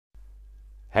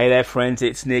Hey there, friends.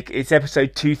 It's Nick. It's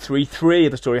episode 233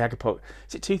 of the Story Hacker Podcast.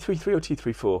 Is it 233 or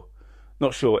 234?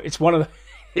 Not sure. It's one of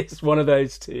it's one of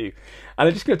those two. And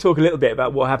I'm just going to talk a little bit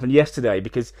about what happened yesterday,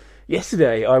 because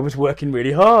yesterday I was working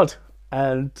really hard.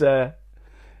 And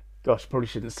gosh, probably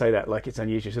shouldn't say that like it's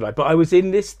unusual, should I? But I was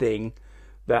in this thing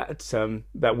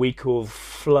that we call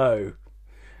flow.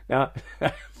 Now,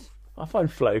 I find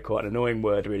flow quite an annoying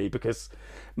word, really, because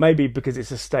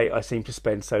it's a state I seem to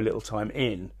spend so little time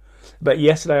in. But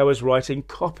yesterday I was writing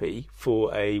copy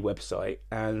for a website,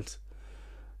 and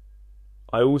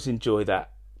I always enjoy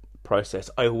that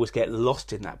process. I always get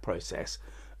lost in that process.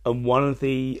 And one of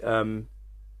the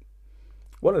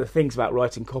things about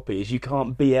writing copy is you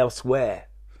can't be elsewhere.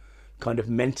 Kind of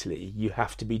mentally, you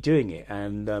have to be doing it.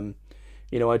 And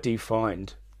I do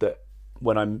find that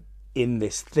when I'm in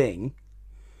this thing,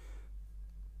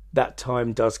 that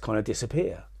time does kind of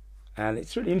disappear. And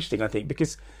it's really interesting, I think,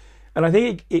 and I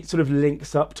think it sort of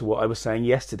links up to what I was saying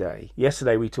yesterday.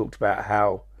 Yesterday we talked about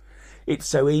how it's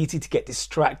so easy to get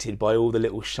distracted by all the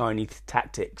little shiny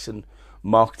tactics and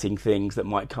marketing things that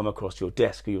might come across your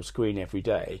desk or your screen every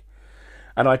day.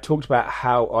 And I talked about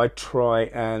how I try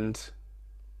and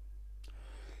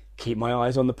keep my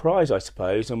eyes on the prize, I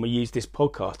suppose. And we used this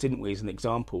podcast, didn't we, as an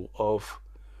example of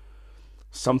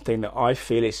something that I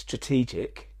feel is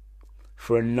strategic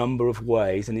for a number of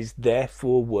ways and is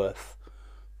therefore worth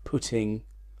putting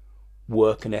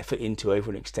work and effort into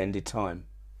over an extended time.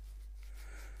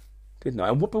 Didn't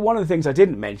I? But one of the things I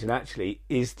didn't mention actually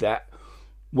is that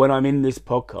when I'm in this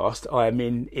podcast, I am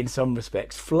in some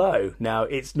respects flow. Now,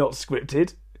 it's not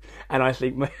scripted, and I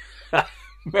think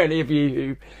many of you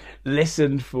who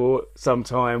listened for some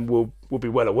time will be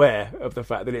well aware of the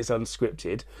fact that it's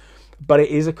unscripted. But it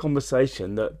is a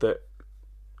conversation that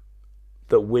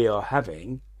we are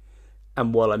having.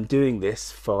 And while I'm doing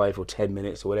this 5 or 10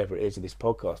 minutes or whatever it is of this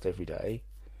podcast every day,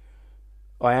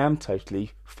 I am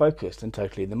totally focused and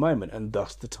totally in the moment, and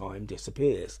thus the time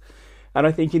disappears. And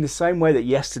I think in the same way that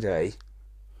yesterday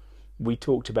we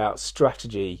talked about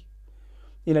strategy,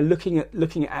 looking at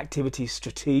activities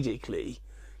strategically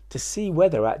to see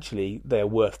whether actually they're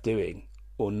worth doing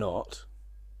or not.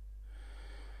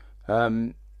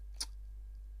 In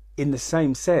the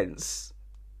same sense,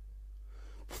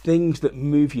 things that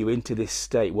move you into this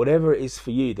state, whatever it is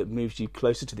for you that moves you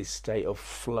closer to this state of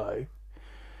flow,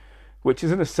 which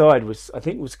as an aside was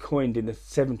coined in the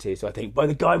 70s, I think, by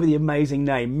the guy with the amazing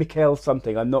name, Mikhail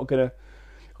something. I'm not gonna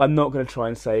try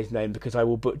and say his name because I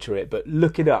will butcher it, but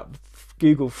look it up.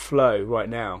 Google flow right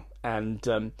now,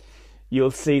 and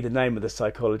you'll see the name of the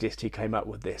psychologist who came up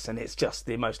with this, and it's just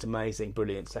the most amazing,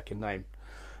 brilliant second name.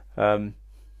 Right,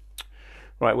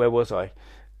 where was I?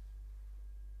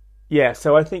 Yeah,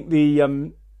 so I think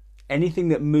the anything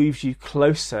that moves you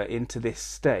closer into this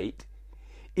state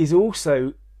is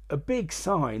also a big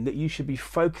sign that you should be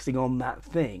focusing on that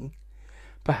thing,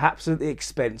 perhaps at the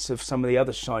expense of some of the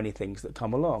other shiny things that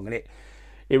come along. And it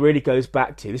really goes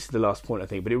back to, this is the last point I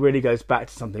think, but it really goes back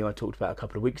to something I talked about a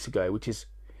couple of weeks ago, which is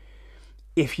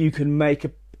if you can make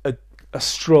a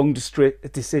strong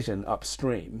decision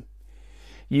upstream,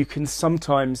 you can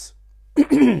sometimes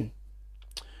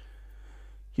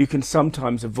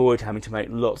avoid having to make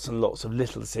lots and lots of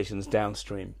little decisions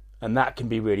downstream. And that can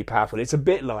be really powerful. It's a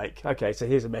bit like, okay, so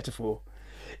here's a metaphor.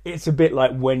 It's a bit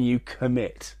like when you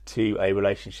commit to a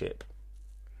relationship.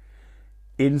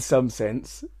 In some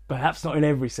sense, perhaps not in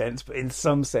every sense, but in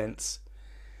some sense,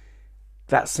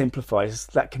 that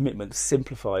commitment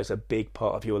simplifies a big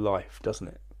part of your life, doesn't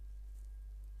it?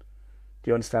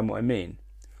 Do you understand what I mean?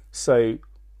 So,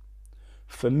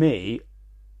 for me,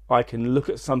 I can look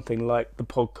at something like the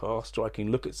podcast, or I can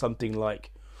look at something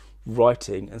like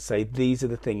writing and say, these are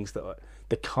the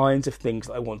kinds of things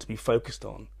that I want to be focused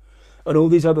on. And all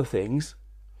these other things,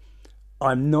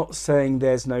 I'm not saying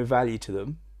there's no value to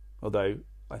them, although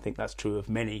I think that's true of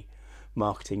many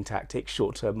marketing tactics,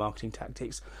 short-term marketing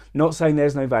tactics. Not saying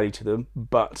there's no value to them,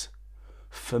 but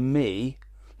for me,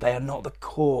 they are not the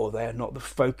core, they are not the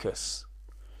focus.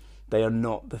 They are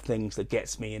not the things that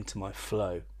gets me into my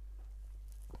flow.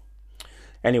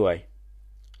 Anyway,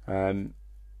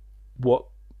 what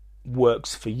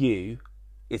works for you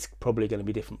is probably going to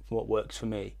be different from what works for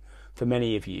me. For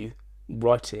many of you,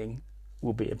 writing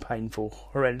will be a painful,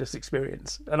 horrendous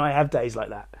experience. And I have days like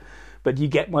that. But you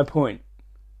get my point.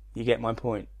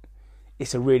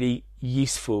 It's a really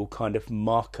useful kind of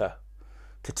marker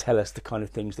to tell us the kind of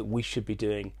things that we should be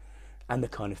doing and the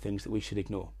kind of things that we should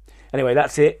ignore. Anyway,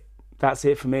 that's it. That's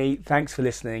it for me. Thanks for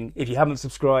listening. If you haven't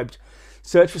subscribed,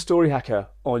 search for Story Hacker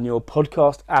on your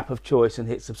podcast app of choice and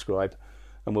hit subscribe,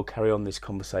 and we'll carry on this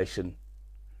conversation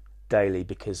daily,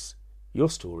 because your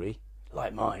story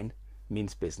like mine,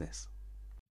 means business.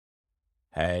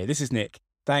 Hey, this is Nick.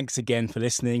 Thanks again for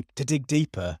listening. To dig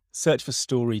deeper, search for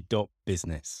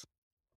story.business.